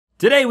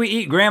Today we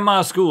eat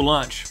grandma's school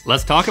lunch.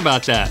 Let's talk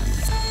about that.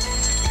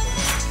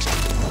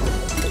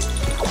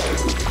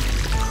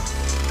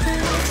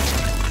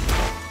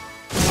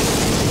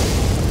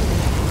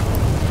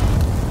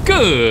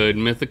 Good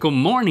mythical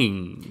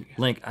morning.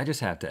 Link, I just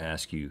have to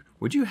ask you,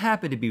 would you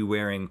happen to be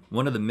wearing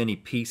one of the many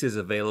pieces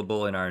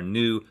available in our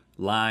new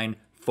line,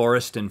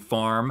 Forest and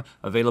Farm,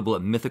 available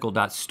at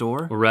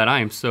mythical.store? Well, Rhett,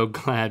 I am so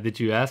glad that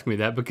you asked me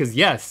that because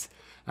yes,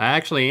 I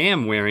actually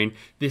am wearing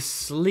this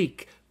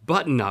sleek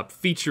button-up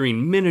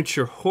featuring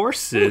miniature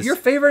horses. Ooh, your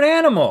favorite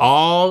animal.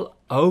 All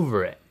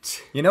over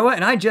it. You know what,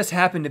 and I just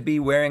happen to be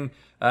wearing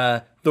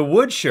the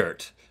wood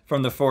shirt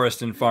from the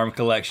Forest and Farm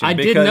collection. I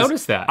did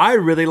notice that. I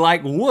really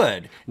like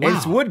wood. Wow. And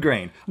it's wood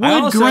grain. Wood I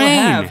also grain.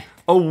 have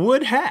a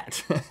wood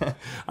hat.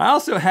 I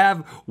also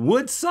have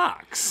wood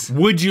socks.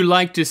 Would you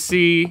like to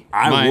see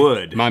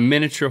my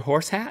miniature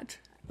horse hat?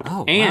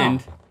 Oh,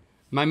 and wow.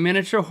 My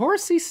miniature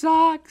horsey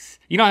socks.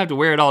 You don't have to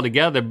wear it all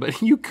together, but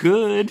you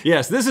could.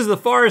 Yes, this is the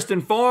Forest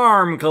and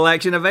Farm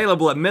collection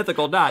available at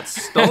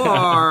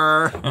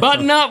mythical.store.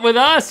 Button up with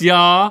us,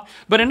 y'all.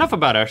 But enough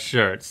about our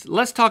shirts.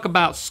 Let's talk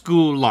about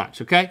school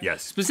lunch, okay?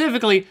 Yes.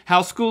 Specifically,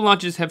 how school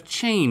lunches have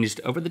changed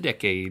over the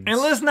decades. And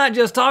let's not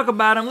just talk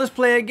about them, let's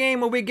play a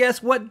game where we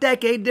guess what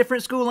decade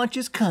different school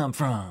lunches come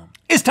from.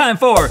 It's time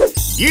for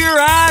Year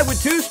I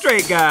with Two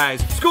Straight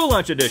Guys, School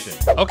Lunch Edition.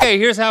 Okay,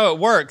 here's how it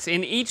works.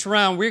 In each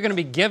round, we're gonna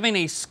be giving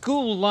a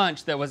school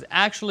lunch that was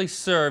actually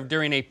served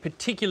during a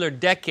particular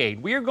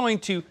decade. We are going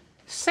to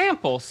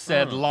sample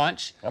said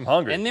lunch. I'm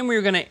hungry. And then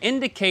we're gonna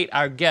indicate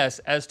our guess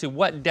as to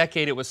what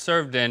decade it was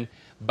served in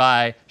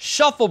by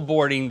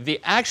shuffleboarding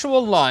the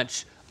actual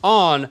lunch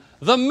on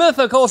the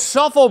Mythical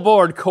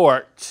Shuffleboard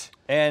Court.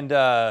 And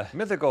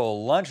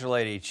Mythical Lunch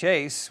Lady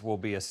Chase will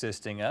be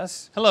assisting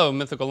us. Hello,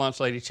 Mythical Lunch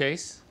Lady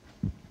Chase.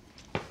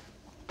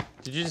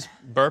 Did you just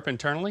burp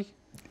internally?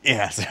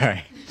 Yeah,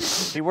 sorry.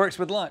 He works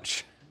with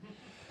lunch.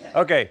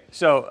 Okay,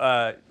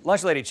 so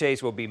Lunch Lady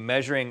Chase will be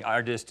measuring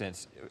our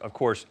distance, of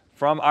course,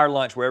 from our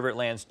lunch, wherever it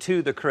lands,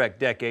 to the correct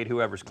decade.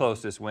 Whoever's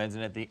closest wins.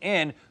 And at the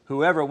end,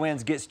 whoever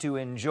wins gets to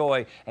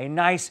enjoy a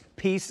nice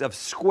piece of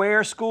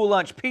square school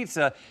lunch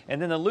pizza.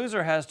 And then the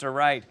loser has to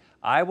write,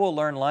 "I will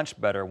learn lunch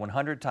better"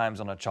 100 times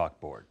on a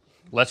chalkboard.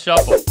 Let's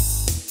shuffle.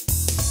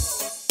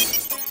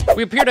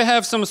 We appear to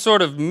have some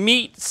sort of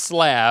meat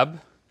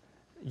slab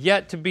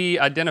yet to be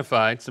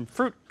identified. Some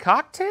fruit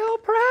cocktail,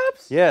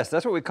 perhaps? Yes,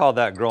 that's what we called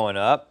that growing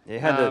up. It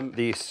had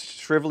the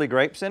shrivelly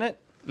grapes in it.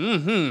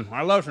 Mm-hmm,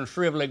 I love some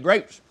shrivelly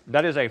grapes.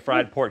 That is a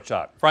fried pork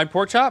chop. Fried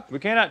pork chop? We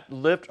cannot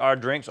lift our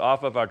drinks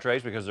off of our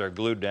trays because they're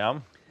glued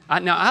down.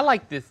 Now, I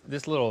like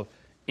this little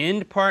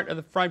end part of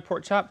the fried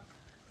pork chop.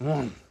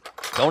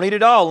 Don't eat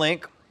it all,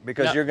 Link,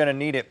 because you're gonna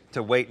need it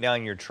to weight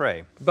down your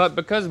tray. But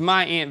because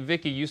my Aunt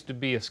Vicky used to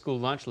be a school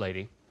lunch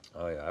lady,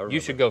 oh yeah, I remember. You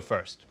should go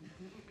first.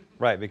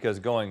 Right, because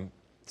going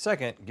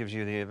second gives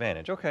you the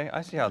advantage. Okay,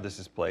 I see how this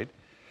is played.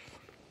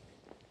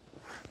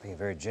 Being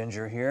very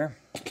ginger here.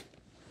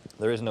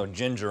 There is no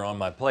ginger on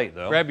my plate,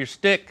 though. Grab your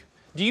stick.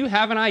 Do you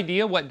have an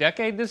idea what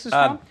decade this is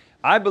from?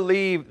 I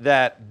believe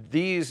that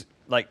these,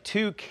 like,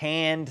 two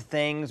canned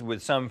things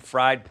with some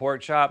fried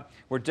pork chop,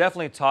 we're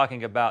definitely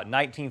talking about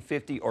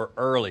 1950 or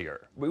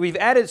earlier. We've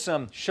added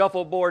some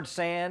shuffleboard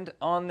sand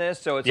on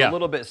this, so it's a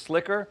little bit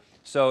slicker.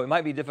 So it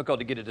might be difficult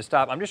to get it to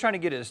stop. I'm just trying to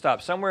get it to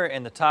stop somewhere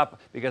in the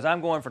top because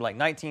I'm going for like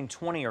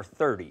 1920 or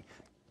 30.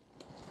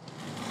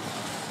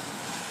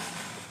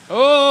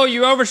 Oh,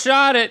 you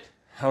overshot it.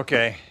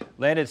 Okay,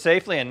 landed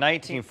safely in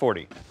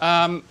 1940.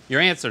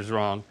 Your answer's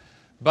wrong,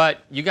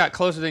 but you got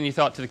closer than you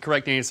thought to the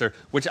correct answer,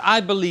 which I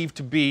believe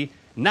to be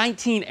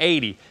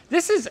 1980.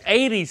 This is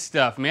 80s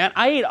stuff, man.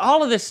 I ate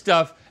all of this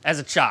stuff as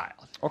a child.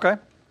 Okay.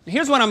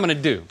 Here's what I'm gonna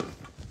do.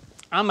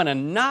 I'm gonna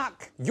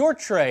knock your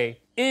tray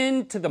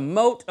into the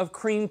moat of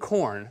cream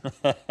corn,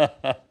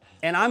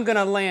 and I'm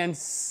gonna land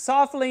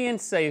softly and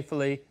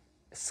safely,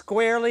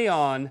 squarely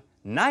on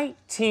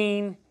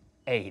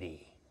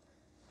 1980.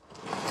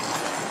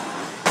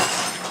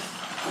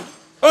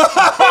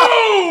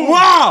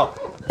 Wow!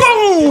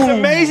 Boom! It's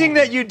amazing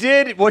that you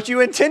did what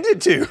you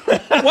intended to.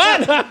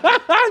 What?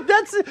 I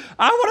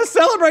want to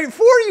celebrate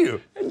for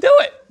you. Do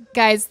it.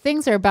 Guys,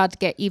 things are about to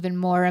get even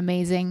more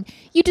amazing.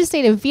 You just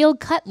ate a veal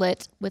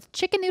cutlet with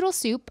chicken noodle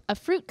soup, a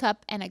fruit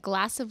cup, and a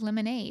glass of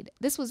lemonade.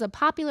 This was a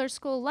popular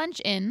school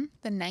lunch in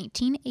the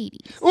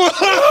 1980s.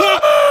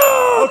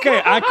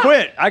 Okay, I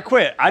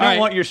quit. I don't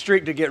want your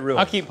streak to get ruined.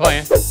 I'll keep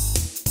playing.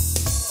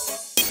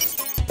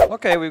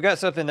 Okay, we've got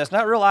something that's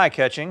not real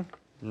eye-catching.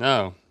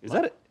 No. Is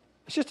that it?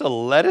 It's just a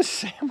lettuce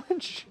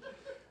sandwich?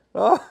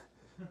 Oh,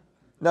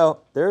 no,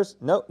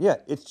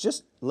 it's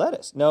just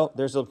lettuce. No,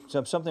 there's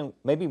something,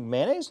 maybe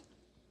mayonnaise?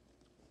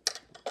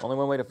 Only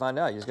one way to find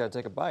out, you just gotta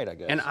take a bite, I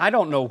guess. And I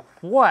don't know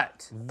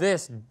what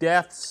this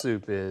death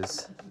soup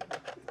is.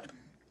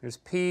 There's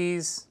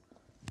peas.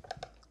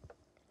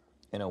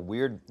 And a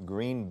weird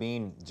green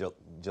bean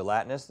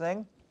gelatinous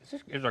thing?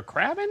 Is there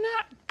crab in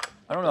that?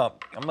 I don't know,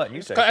 I'm letting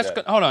you say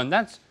that. Hold on,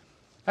 that's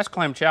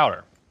clam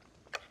chowder.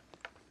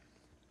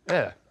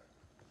 Yeah.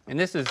 And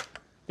this is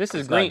This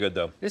is It's green. not good,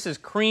 though. This is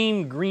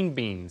cream green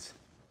beans.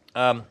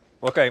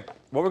 Okay,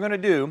 what we're gonna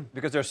do,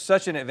 because there's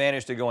such an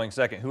advantage to going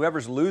second,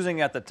 whoever's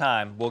losing at the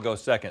time will go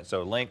second.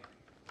 So Link,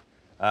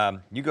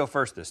 you go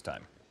first this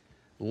time.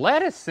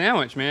 Lettuce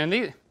sandwich, man.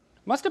 These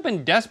must have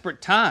been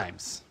desperate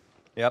times.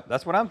 Yep,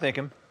 that's what I'm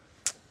thinking.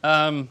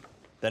 The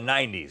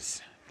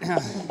 90s.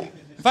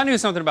 If I knew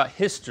something about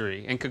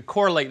history and could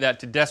correlate that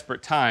to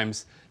desperate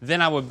times,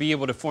 then I would be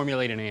able to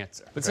formulate an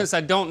answer. But since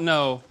I don't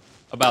know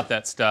about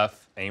that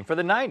stuff, Aim for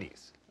the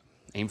 90s.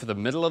 aim for the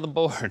middle of the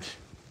board.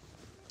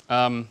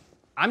 I'm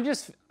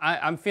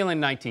feeling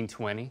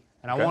 1920,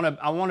 and Okay.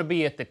 I want to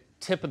be at the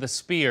tip of the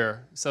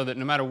spear so that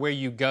no matter where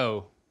you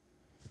go,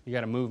 you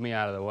got to move me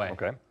out of the way.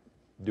 Okay,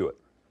 do it.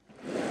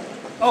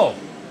 Oh,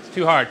 it's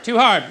too hard,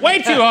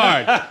 way too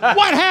hard.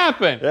 What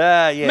happened?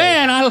 Yeah.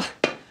 Man,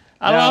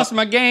 I lost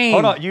my game.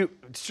 Hold on, you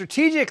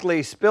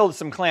strategically spilled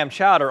some clam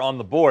chowder on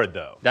the board,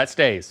 though. That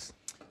stays.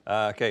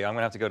 Okay, I'm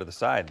gonna have to go to the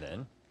side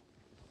then.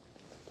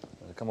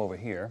 I'll come over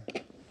here.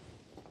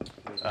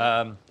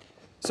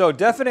 So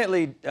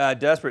definitely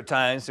desperate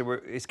times. So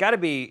it's got to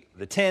be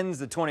the 10s,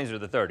 the 20s, or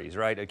the 30s,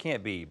 right? It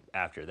can't be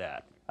after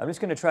that. I'm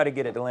just gonna try to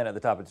get it to land at the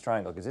top of the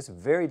triangle because it's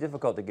very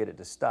difficult to get it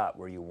to stop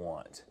where you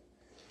want.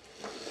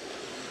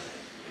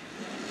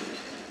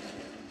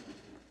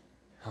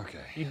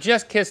 Okay. You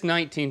just kissed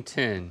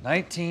 1910.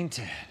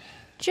 1910.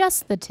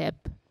 Just the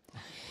tip.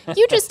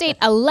 You just ate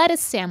a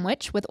lettuce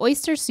sandwich with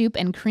oyster soup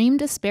and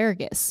creamed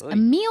asparagus, a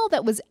meal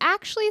that was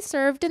actually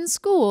served in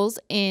schools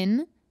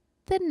in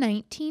the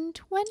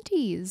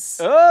 1920s.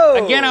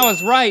 Oh! Again, I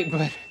was right,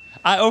 but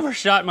I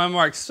overshot my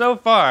mark so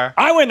far.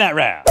 I win that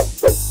round.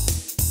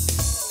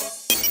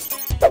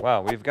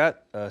 Wow, we've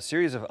got a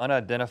series of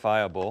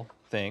unidentifiable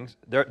things.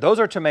 Those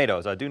are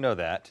tomatoes, I do know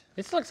that.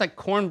 This looks like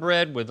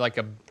cornbread with like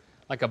a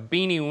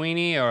beanie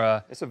weenie or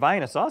a... It's a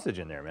Vienna sausage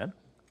in there, man.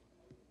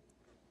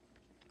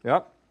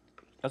 Yep,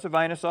 that's a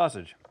Vienna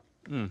sausage.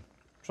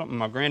 Something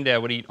my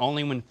granddad would eat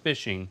only when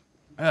fishing.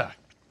 Ugh.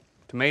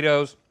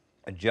 Tomatoes.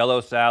 A Jell-O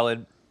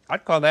salad.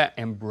 I'd call that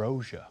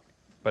ambrosia,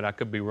 but I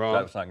could be wrong.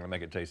 That's not gonna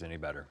make it taste any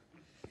better.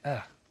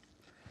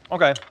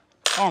 Okay,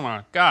 Oh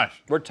my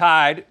gosh. we're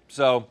tied,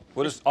 so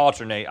we'll just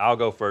alternate. I'll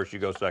go first, you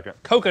go second.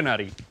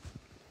 Coconutty.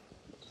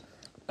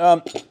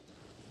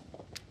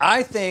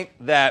 I think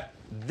that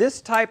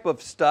this type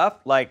of stuff,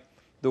 like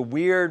the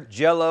weird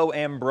Jell-O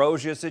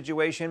ambrosia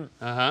situation,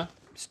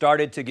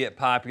 started to get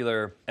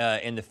popular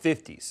in the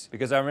 50s.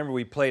 Because I remember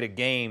we played a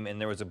game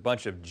and there was a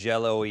bunch of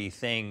Jell-O-y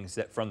things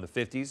that from the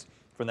 50s,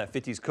 from that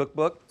 50s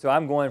cookbook. So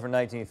I'm going for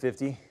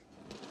 1950.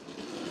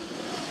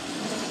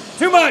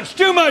 Too much!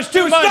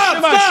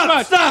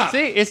 Stop!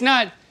 See, it's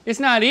not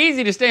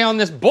easy to stay on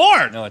this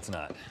board. No, it's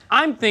not.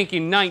 I'm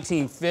thinking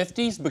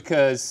 1950s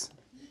because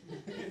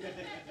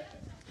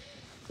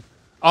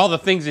all the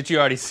things that you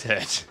already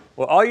said.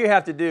 Well, all you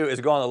have to do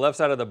is go on the left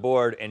side of the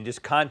board and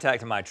just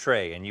contact my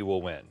tray and you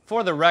will win.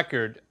 For the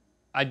record,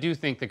 I do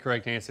think the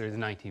correct answer is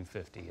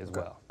 1950 as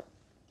well.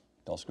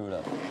 Don't screw it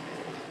up.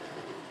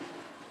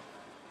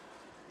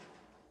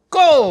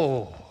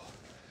 Go!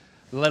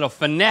 Little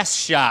finesse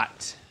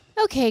shot.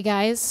 Okay,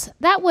 guys,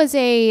 that was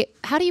a,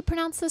 how do you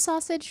pronounce the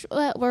sausage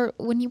or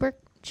when you were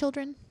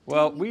children?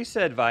 Well, we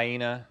said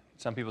Vienna.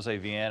 Some people say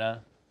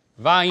Vienna.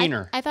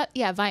 Wiener. I thought,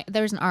 yeah,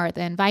 there's an R at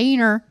the end.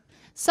 Wiener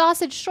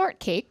sausage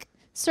shortcake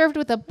served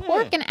with a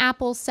pork and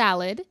apple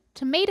salad,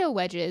 tomato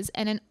wedges,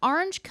 and an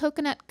orange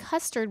coconut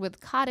custard with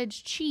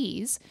cottage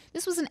cheese.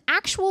 This was an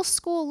actual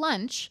school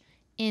lunch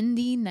in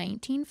the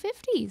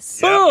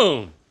 1950s.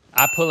 Boom!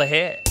 I pull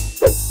ahead.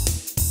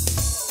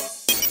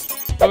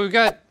 So we've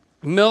got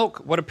milk,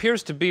 what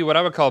appears to be what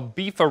I would call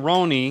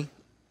beefaroni,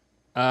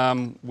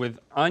 with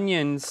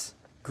onions,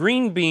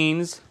 green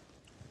beans,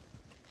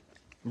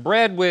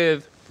 bread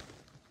with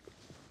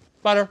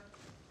butter,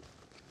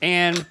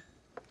 and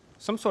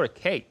some sort of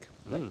cake.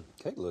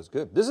 Cake looks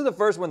good. This is the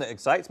first one that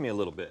excites me a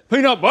little bit.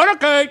 Peanut butter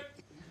cake!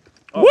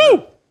 Oh,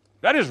 Woo!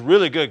 That is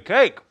really good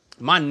cake.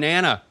 My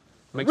Nana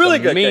makes Really a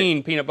good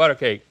mean peanut butter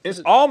cake.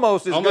 It's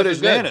almost as good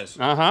as Nana's.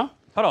 Uh-huh.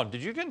 Hold on,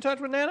 did you get in touch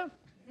with Nana?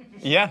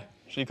 Yeah,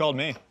 she called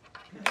me.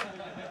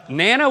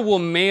 Nana will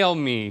mail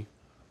me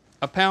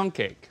a pound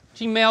cake.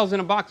 She mails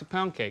in a box of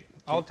pound cake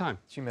all the time.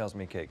 She mails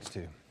me cakes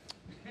too.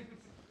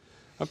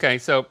 Okay,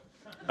 so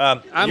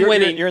I'm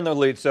winning. You're in the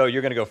lead, so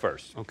you're gonna go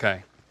first.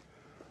 Okay.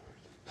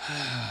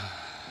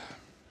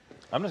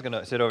 I'm just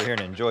gonna sit over here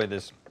and enjoy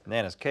this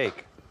Nana's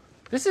cake.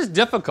 This is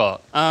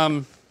difficult.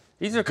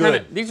 These are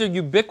these are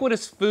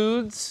ubiquitous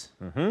foods.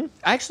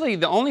 Actually,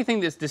 the only thing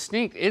that's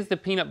distinct is the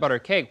peanut butter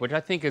cake, which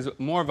I think is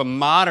more of a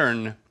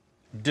modern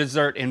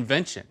dessert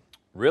invention.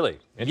 Really?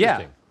 Yeah.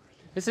 Interesting.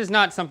 This is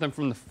not something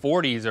from the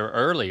 40s or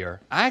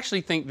earlier. I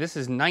actually think this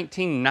is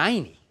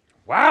 1990.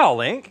 Wow,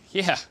 Link.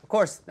 Yeah, of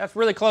course, that's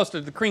really close to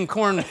the cream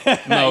corn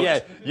note. Yeah,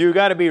 you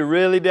got to be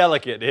really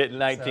delicate to hit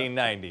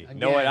 1990.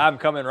 Knowing I'm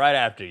coming right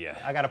after you.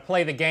 I got to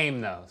play the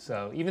game though.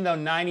 So even though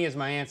 90 is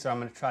my answer, I'm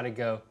going to try to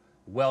go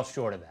well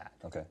short of that.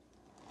 Okay.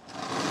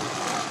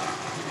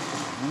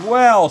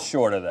 Well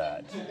short of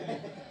that.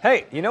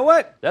 Hey, you know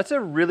what? That's a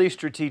really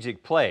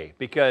strategic play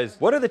because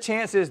what are the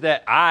chances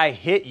that I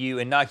hit you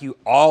and knock you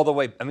all the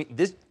way? I mean,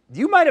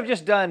 you might have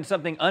just done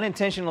something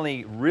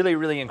unintentionally really,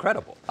 really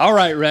incredible. All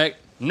right, Rhett,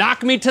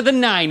 knock me to the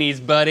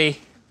 90s, buddy.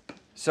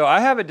 So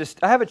I have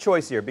a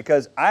choice here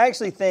because I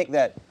actually think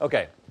that,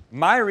 okay,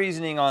 my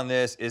reasoning on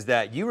this is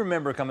that you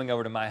remember coming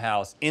over to my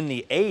house in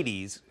the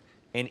 80s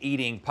and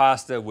eating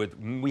pasta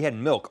we had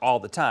milk all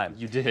the time.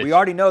 You did. We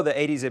already know the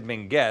 80s had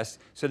been guessed,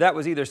 so that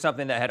was either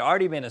something that had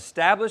already been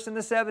established in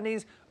the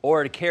 70s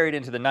or it carried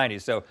into the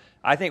 90s. So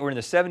I think we're in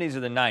the 70s or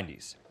the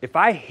 90s. If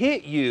I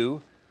hit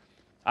you,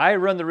 I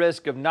run the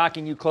risk of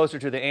knocking you closer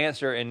to the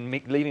answer and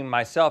leaving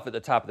myself at the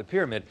top of the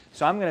pyramid.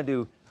 So I'm gonna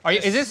do...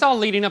 Is this all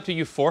leading up to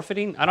you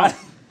forfeiting?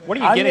 What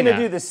are you getting I'm at?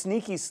 gonna do the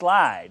sneaky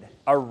slide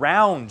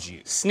around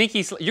you.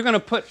 You're gonna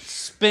put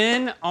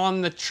spin on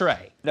the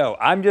tray. No,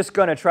 I'm just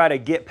gonna try to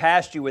get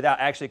past you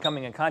without actually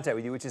coming in contact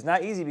with you, which is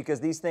not easy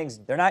because these things,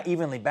 they're not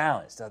evenly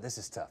balanced. Oh, this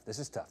is tough, this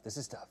is tough, this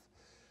is tough.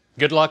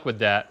 Good luck with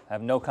that. I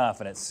have no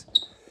confidence.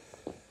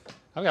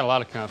 I've got a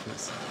lot of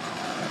confidence.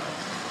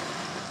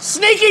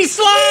 Sneaky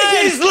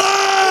slide! Sneaky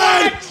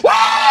slide!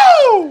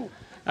 Woo!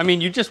 I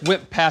mean, you just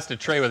went past a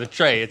tray with a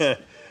tray.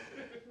 It's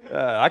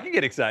I can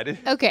get excited.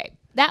 Okay,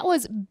 that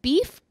was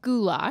beef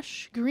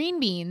goulash, green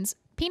beans,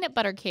 peanut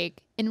butter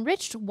cake,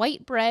 enriched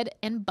white bread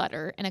and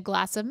butter, and a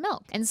glass of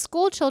milk. And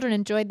school children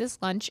enjoyed this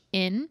lunch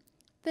in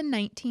the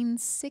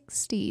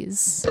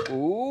 1960s.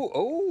 Ooh,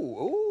 ooh,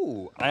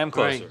 ooh. I am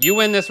closer. right. You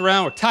win this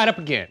round, we're tied up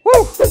again.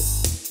 Woo!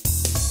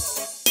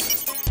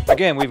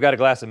 Again, we've got a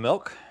glass of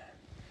milk.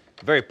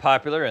 Very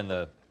popular in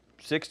the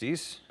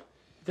 60s.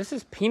 This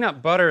is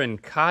peanut butter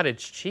and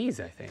cottage cheese,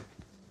 I think.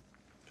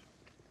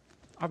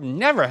 I've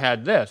never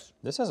had this.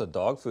 This has a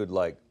dog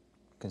food-like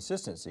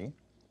consistency.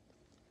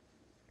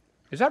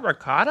 Is that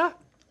ricotta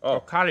or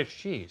cottage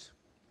cheese?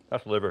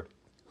 That's liver.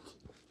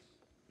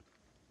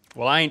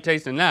 Well, I ain't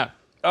tasting that.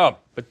 Oh,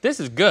 But this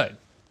is good.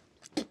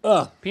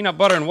 Peanut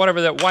butter and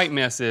whatever that white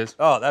mess is.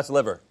 oh, that's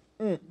liver.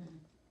 Mm.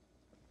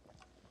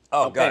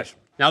 Oh, Okay. gosh.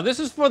 Now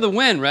this is for the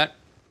win, Rhett,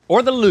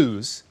 or the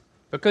lose.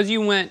 Because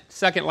you went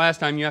second last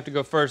time, you have to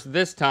go first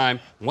this time.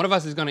 One of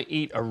us is gonna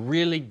eat a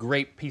really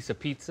great piece of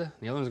pizza.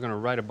 The other one's gonna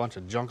write a bunch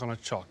of junk on a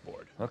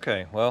chalkboard.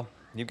 Okay, well,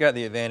 you've got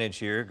the advantage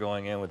here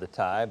going in with the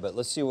tie, but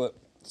let's see what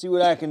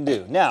I can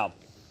do. Now,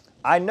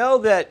 I know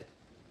that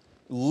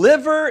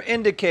liver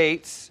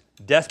indicates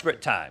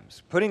desperate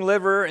times. Putting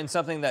liver in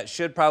something that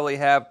should probably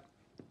have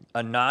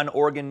a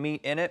non-organ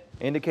meat in it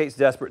indicates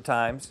desperate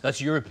times.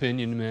 That's your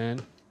opinion,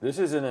 man. This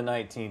is in the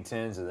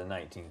 1910s or the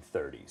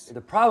 1930s.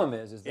 The problem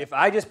is that if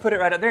I just put it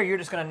right up there, you're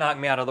just gonna knock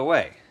me out of the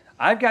way.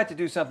 I've got to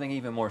do something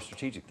even more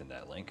strategic than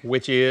that, Link.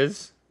 Which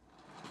is?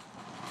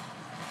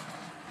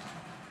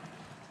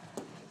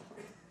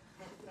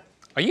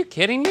 Are you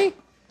kidding me?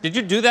 Did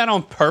you do that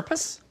on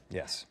purpose?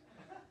 Yes.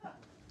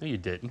 No, you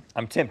didn't.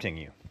 I'm tempting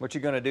you. What you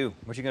gonna do?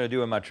 What you gonna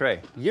do in my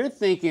tray? You're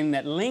thinking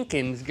that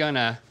Lincoln's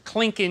gonna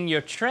clink in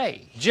your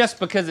tray just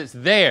because it's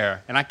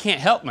there and I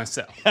can't help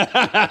myself.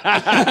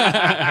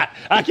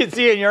 I can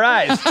see it in your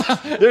eyes.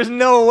 There's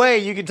no way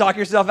you can talk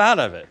yourself out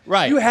of it.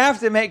 Right. You have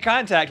to make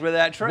contact with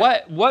that tray.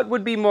 What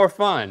would be more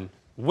fun?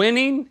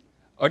 Winning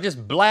or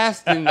just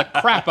blasting the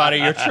crap out of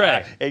your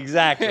tray?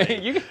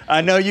 Exactly. I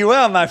know you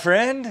well, my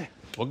friend.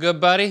 Well, good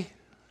buddy.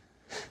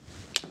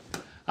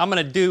 I'm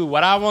gonna do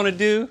what I wanna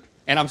do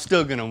and I'm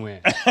still gonna win.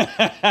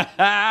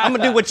 I'm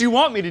gonna do what you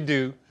want me to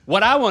do,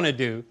 what I wanna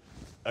do,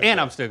 and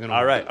I'm still gonna win.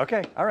 All right,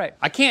 okay, all right.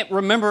 I can't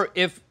remember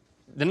if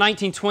the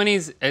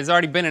 1920s has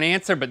already been an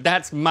answer, but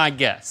that's my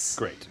guess.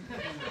 Great.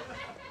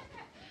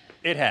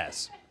 It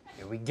has.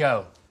 Here we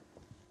go.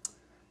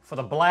 For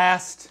the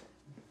blast,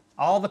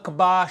 all the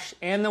kibosh,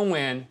 and the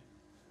win.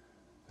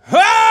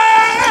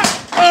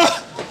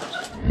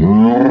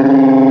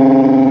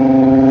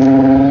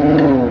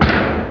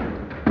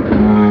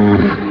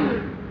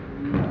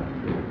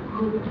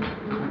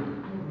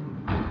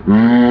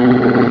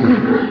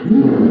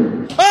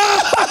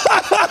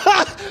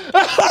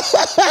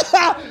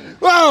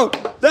 Whoa,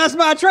 that's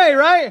my tray,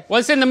 right? Well,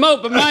 it's in the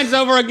moat, but mine's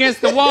over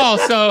against the wall,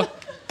 so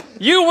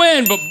you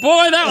win, but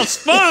boy, that was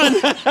fun.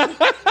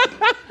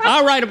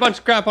 I'll write a bunch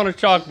of crap on a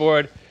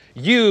chalkboard.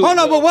 Oh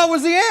no, but what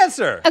was the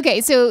answer? Okay,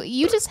 so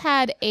you just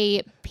had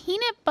a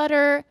peanut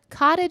butter,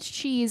 cottage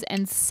cheese,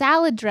 and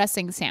salad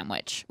dressing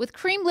sandwich with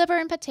cream liver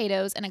and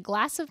potatoes and a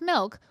glass of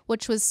milk,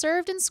 which was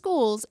served in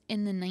schools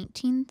in the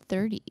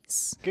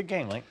 1930s. Good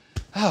game, Link.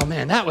 Oh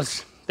man, that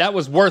was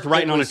worth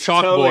writing on a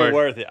chalkboard. Totally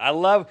worth it. I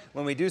love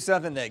when we do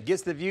something that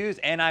gets the views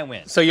and I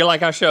win. So you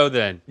like our show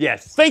then?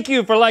 Yes. Thank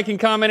you for liking,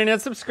 commenting,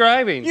 and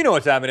subscribing. You know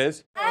what time it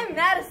is. I'm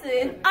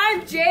Madison.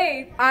 I'm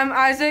Jade. I'm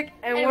Isaac,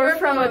 and we're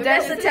from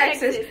Odessa,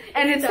 Texas,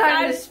 and it's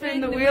time to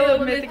spin the wheel of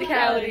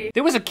mythicality.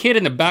 There was a kid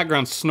in the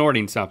background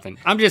snorting something.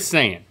 I'm just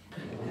saying.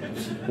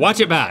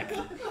 Watch it back.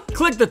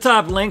 Click the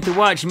top link to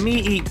watch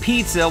me eat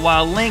pizza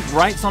while Link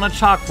writes on a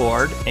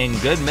chalkboard in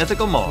good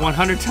mythical mode.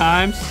 100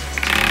 times.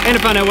 And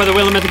to find out where the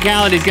wheel of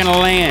mythicality is gonna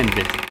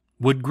land.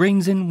 Wood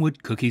grains and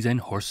wood cookies and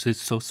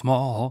horses so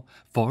small.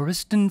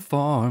 Forest and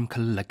farm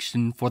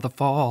collection for the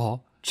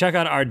fall. Check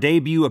out our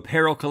debut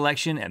apparel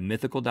collection at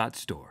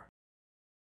mythical.store.